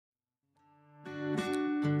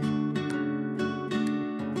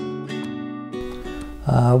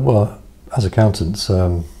Well, as accountants,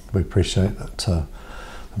 we appreciate that the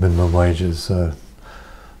minimum wage is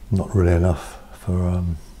not really enough for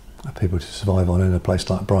people to survive on in a place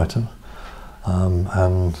like Brighton,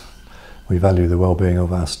 and we value the well-being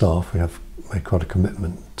of our staff. We have made quite a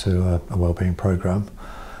commitment to a well-being programme,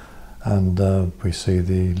 and we see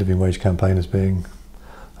the living wage campaign as being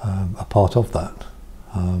a part of that,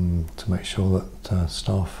 to make sure that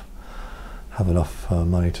staff have enough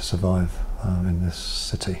money to survive in this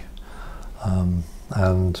city,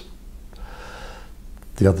 and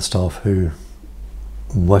the other staff, who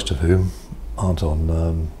most of whom aren't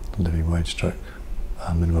on living wage stroke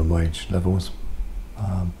minimum wage levels,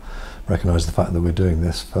 recognise the fact that we're doing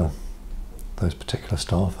this for those particular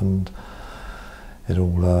staff, and it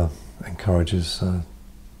all encourages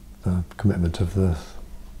the commitment of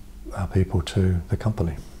our people to the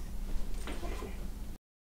company.